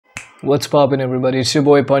What's poppin', everybody? It's your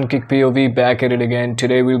boy Punkick POV back at it again.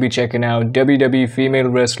 Today we'll be checking out WWE female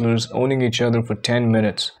wrestlers owning each other for 10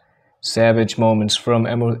 minutes. Savage moments from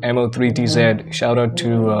MO3TZ. Shout out to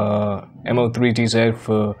MO3TZ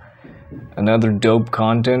for another dope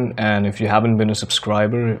content. And if you haven't been a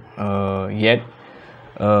subscriber yet,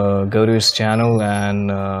 go to his channel and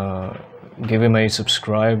give him a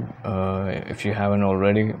subscribe. If you haven't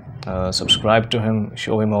already, subscribe to him.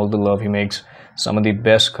 Show him all the love. He makes some of the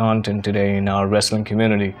best content today in our wrestling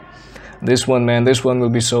community. This one will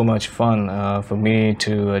be so much fun for me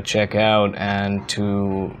to check out and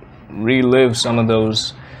to relive some of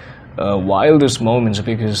those wildest moments,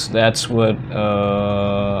 because that's what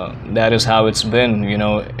that is how it's been, you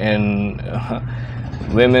know, in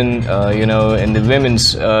women, you know, in the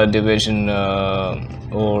women's division,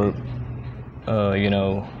 or you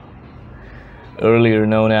know, earlier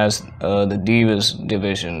known as the Divas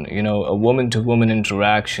division. You know, a woman-to-woman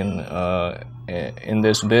interaction in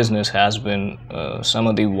this business has been some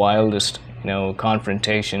of the wildest, you know,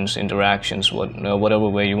 confrontations, interactions, whatever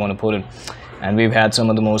way you want to put it. And we've had some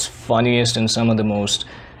of the most funniest and some of the most,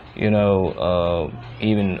 you know,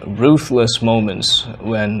 even ruthless moments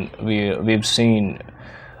when we've seen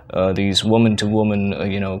these woman-to-woman,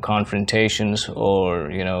 you know, confrontations, or,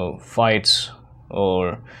 you know, fights,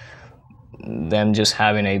 or them just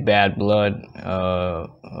having a bad blood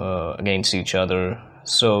against each other.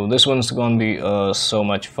 So this one's gonna be so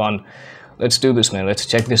much fun. Let's do this, man. Let's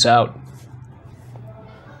check this out.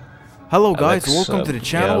 Hello guys, welcome to the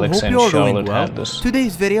channel. Hope you are doing well.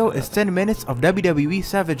 Today's video is 10 minutes of WWE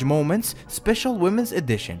Savage Moments Special Women's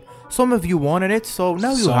Edition. Some of you wanted it, so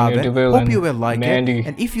now you have it. Hope you will like it.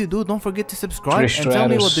 And if you do, don't forget to subscribe and tell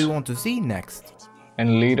me what do you want to see next.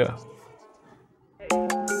 And Lita.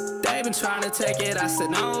 Been trying to take it, I said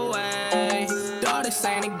no way. This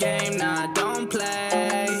ain't a game, nah, don't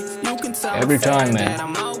play. You can tell every time, man.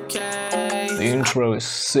 I'm okay. The intro is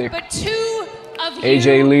sick. But two of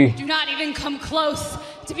AJ you Lee do not even come close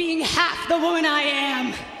to being half the woman I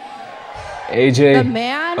am. AJ the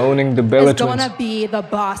man owning the Bella is Twins. Gonna be the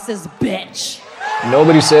boss's bitch.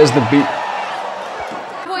 Nobody says the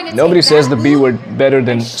B word better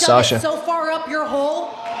than Sasha. So far up your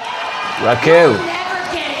hole, Raquel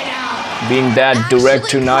being that direct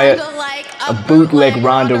to Nia, a bootleg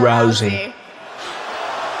Ronda Rousey.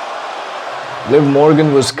 Liv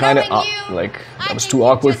Morgan was kind of like, that was too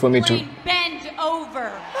awkward for me to bend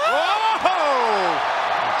over.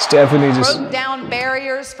 Stephanie just broke down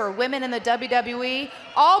barriers for women in the WWE,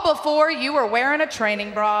 all before you were wearing a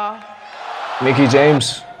training bra. Mickie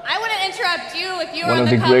James, I wouldn't interrupt you if you were one on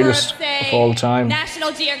of the the cover greatest of all time.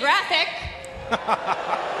 National Geographic.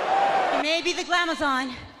 You may be the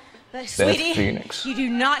glamazon, but sweetie, Phoenix. you do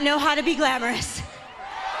not know how to be glamorous. An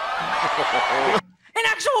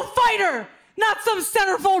actual fighter, not some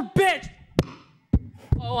centerfold bitch.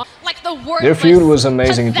 Oh, like the worthless, their feud was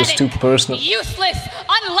amazing. It was too personal. Useless,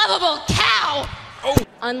 unlovable cow. Oh.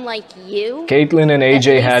 Unlike you, Caitlyn and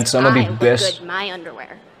AJ had some of the best. Good my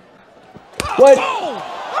underwear. What?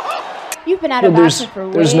 You've been out of action for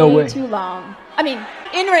way too long. I mean,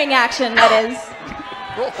 in-ring action, that is.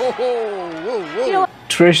 You know,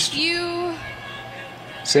 Trish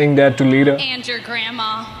saying that to Lita. And your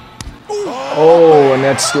grandma. Oh, and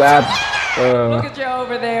that slap. Look at you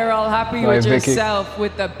over there, all happy with Vicky. yourself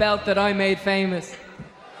with the belt that I made famous.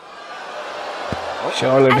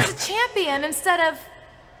 Charlotte. As a champion instead of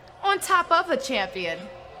on top of a champion.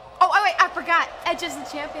 Oh, wait, I forgot. Edge isn't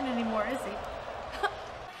champion anymore, is he?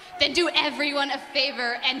 Then do everyone a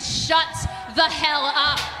favor and shut the hell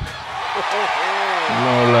up.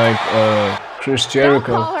 More like Chris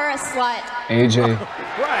Jericho. Don't call her a slut. AJ.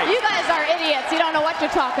 You guys are idiots. You don't know what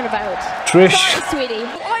you're talking about. Trish. Sorry, sweetie.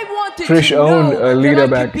 I wanted Trish to owned know Lita that I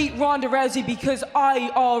back. could beat Ronda Rousey because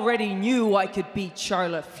I already knew I could beat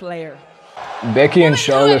Charlotte Flair. Becky and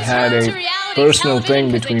Charlotte had a personal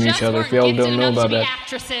thing between each other, if y'all don't know about that.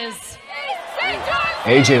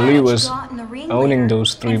 AJ Lee was owning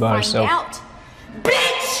those three by herself.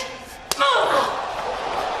 Bitch!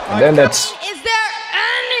 And then that's... Is there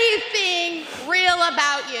anything real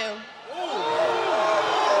about you?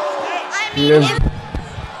 I mean,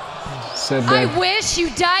 said I that wish you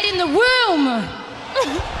died in the womb.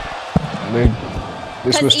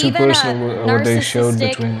 this was too personal what they showed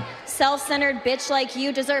between self-centered bitch like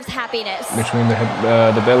you deserves happiness. Between the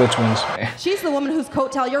Bella Twins. She's the woman whose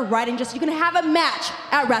coattail you're riding just so you can have a match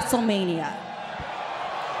at WrestleMania.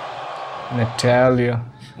 Natalia.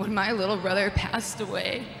 When my little brother passed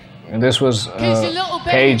away. And this was His little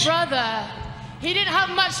baby Paige. brother. He didn't have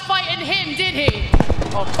much fight in him, did he?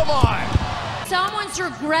 Oh, come on. someone's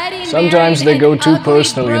regretting sometimes they go too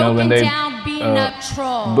personal, you know, when they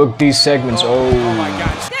book these segments. Oh my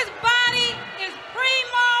God. This body is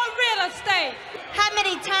primo real estate. How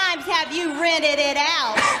many times have you rented it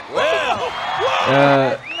out?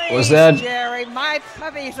 Was that Jerry, my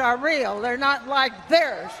puppies are real. They're not like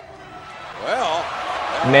theirs. Well,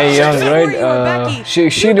 Mae Young, right? She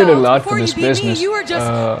did a lot for this business. You were just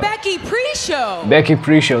Becky pre-show. Becky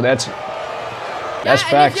pre-show. That's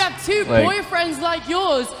facts. And if you have two boyfriends like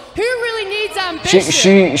yours, who really needs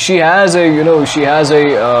ambition? She has a, you know, she has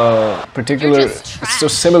a particular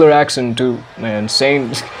similar accent too, man.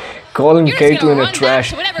 Saying, calling Caitlyn a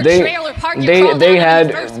trash.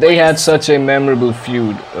 They had such a memorable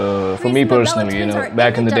feud for me personally, you know,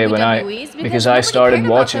 back in the day when because I started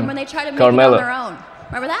watching Carmella.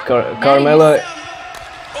 Remember that? Carmella.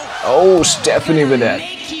 Oh, Stephanie with that.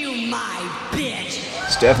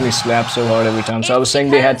 Stephanie slapped so hard every time. So I was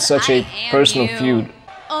saying they had such a personal feud,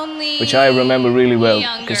 which I remember really well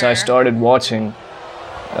because I started watching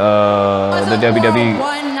the WWE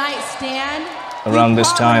around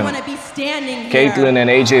this time. Caitlyn and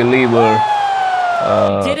AJ Lee were.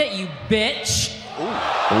 Did it, you bitch?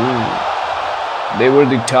 They were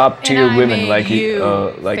the top tier women, like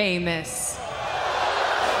famous.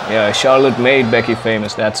 Yeah, Charlotte made Becky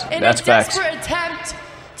famous. That's facts. Attempt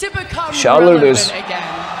to become Charlotte is again.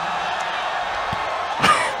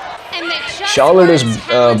 Charlotte is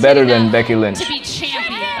better than Becky Lynch.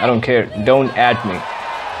 I don't care. Don't add me.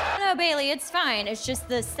 No, Bailey, it's fine. It's just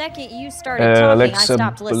the second you started talking, Alexa I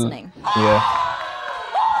stopped listening. Yeah.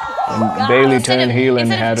 And Bailey turned heel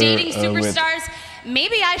and had her dating superstars.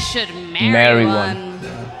 Maybe I should marry one.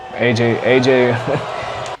 AJ.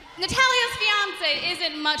 Natalia's fiance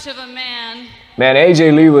isn't much of a man. Man,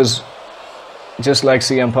 AJ Lee was just like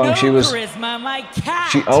CM Punk. She was.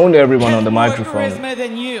 She owned everyone on the microphone. Charisma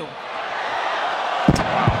than you.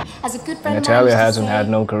 As a good friend Natalia hasn't had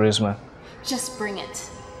no charisma. Just bring it,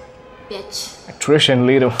 bitch. Trish and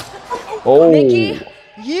Lita. Oh. Mickie,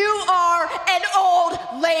 you are an old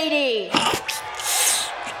lady.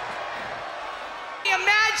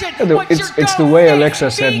 Imagine it's the way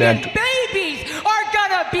Alexa said that babies are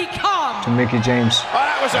gonna become to Mickie James.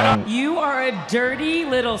 You are a dirty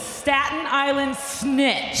little Staten Island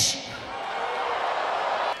snitch.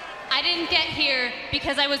 I didn't get here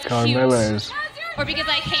because I was Carmella cute. is. Or because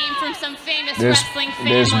I came from some famous wrestling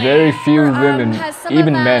family. There's very few women,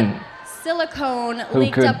 even men, silicone who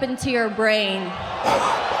leaked could. up into your brain.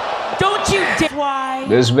 Don't you dare! Why?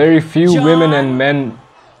 There's very few women and men.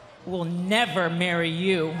 Will never marry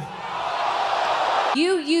you.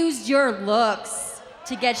 You used your looks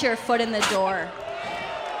to get your foot in the door.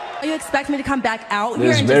 You expect me to come back out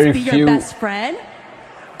here and just be your best friend?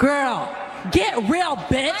 Girl, get real,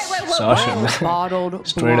 bitch. Sasha, Bottled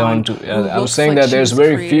straight on to. I was saying that there's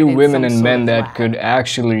very few women and men that could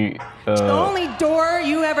actually the only door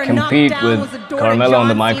you ever compete knocked down with was the door Carmella to on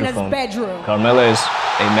the John microphone. Cena's bedroom. Carmella is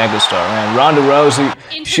a megastar, man. Ronda Rousey,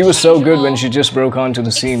 she was so good when she just broke onto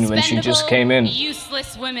the scene, when she just came in.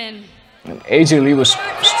 Useless women. AJ Lee was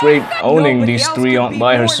straight owning these three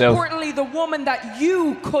by herself. More importantly, the woman that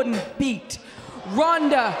you couldn't beat,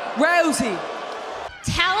 Ronda Rousey.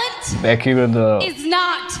 Talent Becky with the is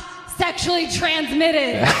not sexually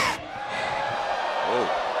transmitted.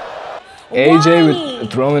 AJ with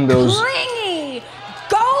throwing those. Clingy,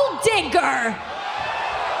 gold digger.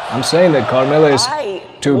 I'm saying that Carmella is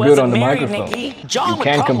too good on the microphone. Mickie. You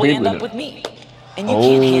can't compete with her. Me, and you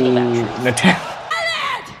can't handle that truth.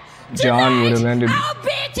 John would have ended it with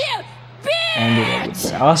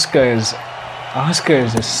Asuka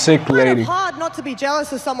is a sick lady. It's hard not to be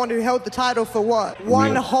jealous of someone who held the title for what?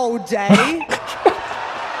 One whole day?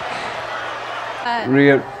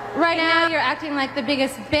 Rhea, Right now, you're acting like the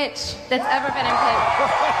biggest bitch that's ever been in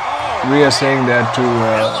pit. Rhea saying that to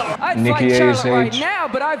I'd Nikki fight A.'s Charlotte right age. now,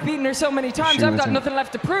 but I've beaten her so many times, I've got nothing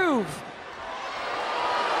left to prove.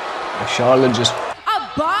 Charlotte just. A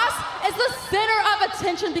boss is the center of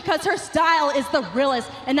attention because her style is the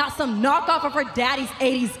realest and not some knockoff of her daddy's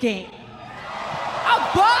 80s game. A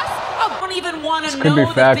boss? I don't even want to know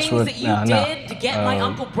the things that you did to get my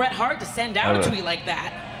Uncle Bret Hart to send out a tweet like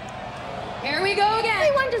that. Here we go again.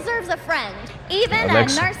 Everyone deserves a friend, even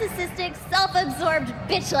Alexa. a narcissistic, self-absorbed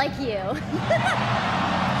bitch like you.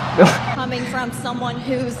 Coming from someone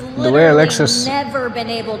who's The way Alexa's- never been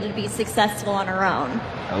able to be successful on her own.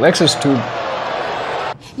 Alexa's too.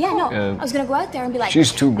 Yeah, no, I was gonna go out there and be like,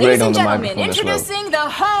 She's too great on the microphone as well. introducing the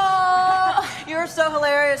whole. You're so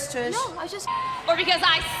hilarious, Trish. No, I was just. Or because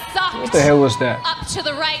I sucked What the hell was that? up to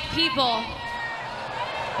the right people.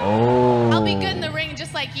 Oh. be good in the ring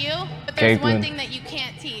just like you, but there's one thing that you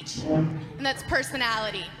can't teach, and that's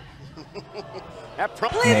personality.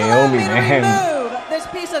 Please Naomi, allow me to remove this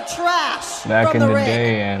piece of trash back from in the ring.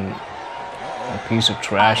 day, and a piece of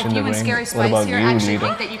trash in the ring. What about you, actually Lita?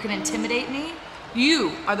 think that you can intimidate me?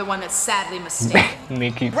 You are the one that's sadly mistaken.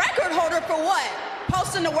 Mickie. Record holder for what?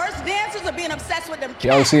 Posting the worst dances or being obsessed with them?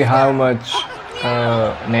 Y'all see how much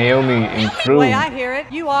Naomi improved The way I hear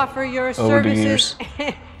it, you offer your over the services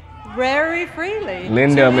years. very freely.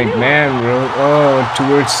 Linda McMahon wrote,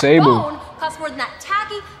 towards Sable. Phone costs more than that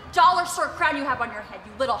tacky dollar store crown you have on your head,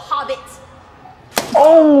 you little hobbit.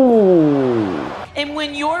 Oh! And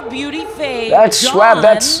when your beauty fades, That's swap.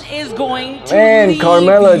 That's is going to man.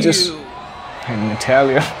 Carmella you. just and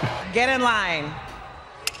Natalia. Get in line.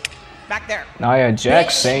 Back there. Nia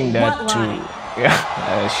Jax saying that too.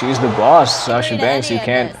 Yeah, she's the boss, Sasha Banks. You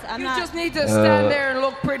can't. You just need to stand there and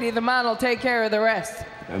look pretty. The man will take care of the rest.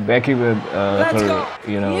 Becky with her,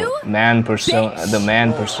 man persona, the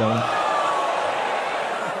man persona.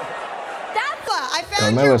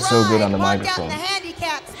 Carmella's so good on the microphone.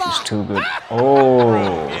 She's too good.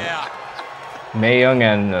 Oh, Mae Young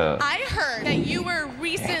and I heard that you were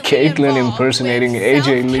recently Caitlyn impersonating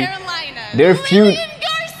AJ Lee. Their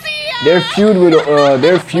Their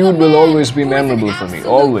feud will always be memorable for me,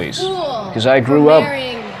 always, because I grew up,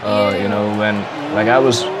 when like I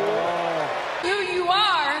was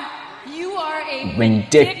You are a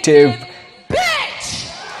vindictive, bitch.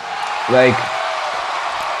 like.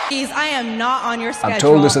 I am not on your schedule. I've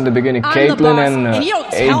told this in the beginning. Caitlyn and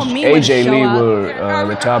AJ Lee were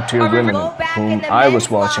the top tier women whom I was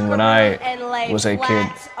watching when I was a kid,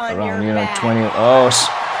 around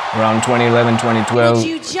around 2011, 2012,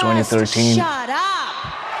 2013. Shut up.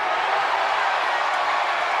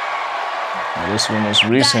 This one is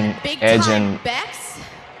recent. Edge and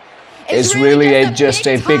is really just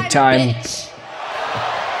a big time.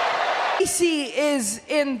 She is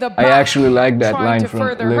in the I actually like that line from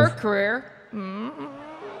further Liv. her career.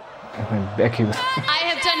 Becky. I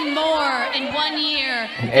have done more in 1 year.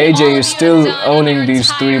 AJ is still owning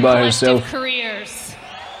these three by herself. Careers.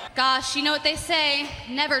 Gosh, you know what they say?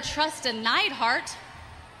 Never trust a Neidhart.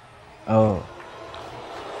 Oh.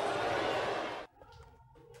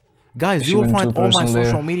 Guys, you will find all my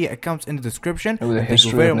social media accounts in the description. Thank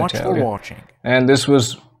you very much for watching. And this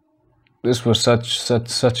was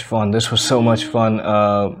such fun. This was so much fun.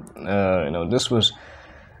 This was,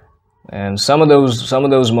 and some of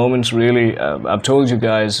those moments really. I've told you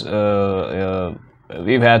guys.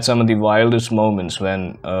 We've had some of the wildest moments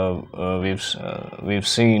when we've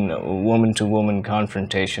seen woman-to-woman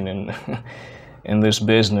confrontation in this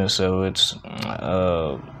business. So it's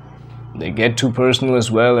they get too personal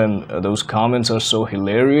as well, and those comments are so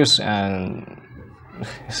hilarious and.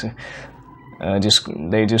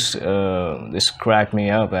 They just crack me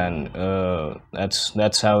up, and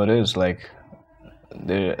that's how it is. Like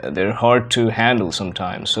they're hard to handle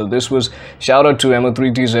sometimes. So this was shout out to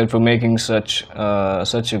Mo3TZ for making such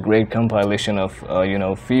a great compilation of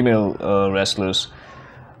female wrestlers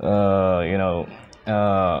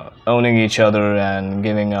owning each other and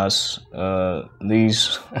giving us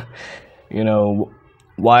these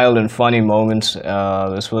wild and funny moments.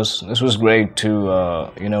 This was great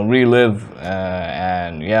to relive,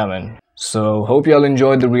 and yeah, man. So hope y'all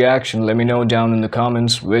enjoyed the reaction. Let me know down in the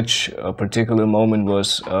comments which particular moment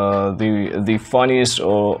was the funniest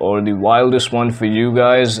or the wildest one for you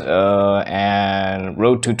guys. And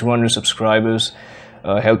road to 200 subscribers.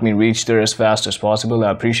 Help me reach there as fast as possible.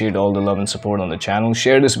 I appreciate all the love and support on the channel.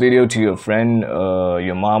 Share this video to your friend,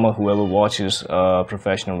 your mama, whoever watches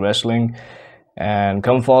professional wrestling. And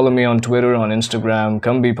come follow me on Twitter, on Instagram.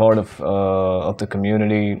 Come be part of the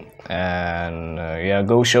community. And yeah,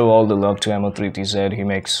 go show all the love to Mo3TZ. He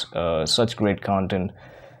makes such great content.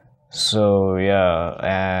 So yeah,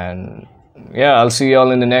 and yeah, I'll see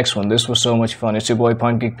y'all in the next one. This was so much fun. It's your boy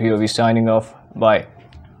PuntGeek POV signing off. Bye.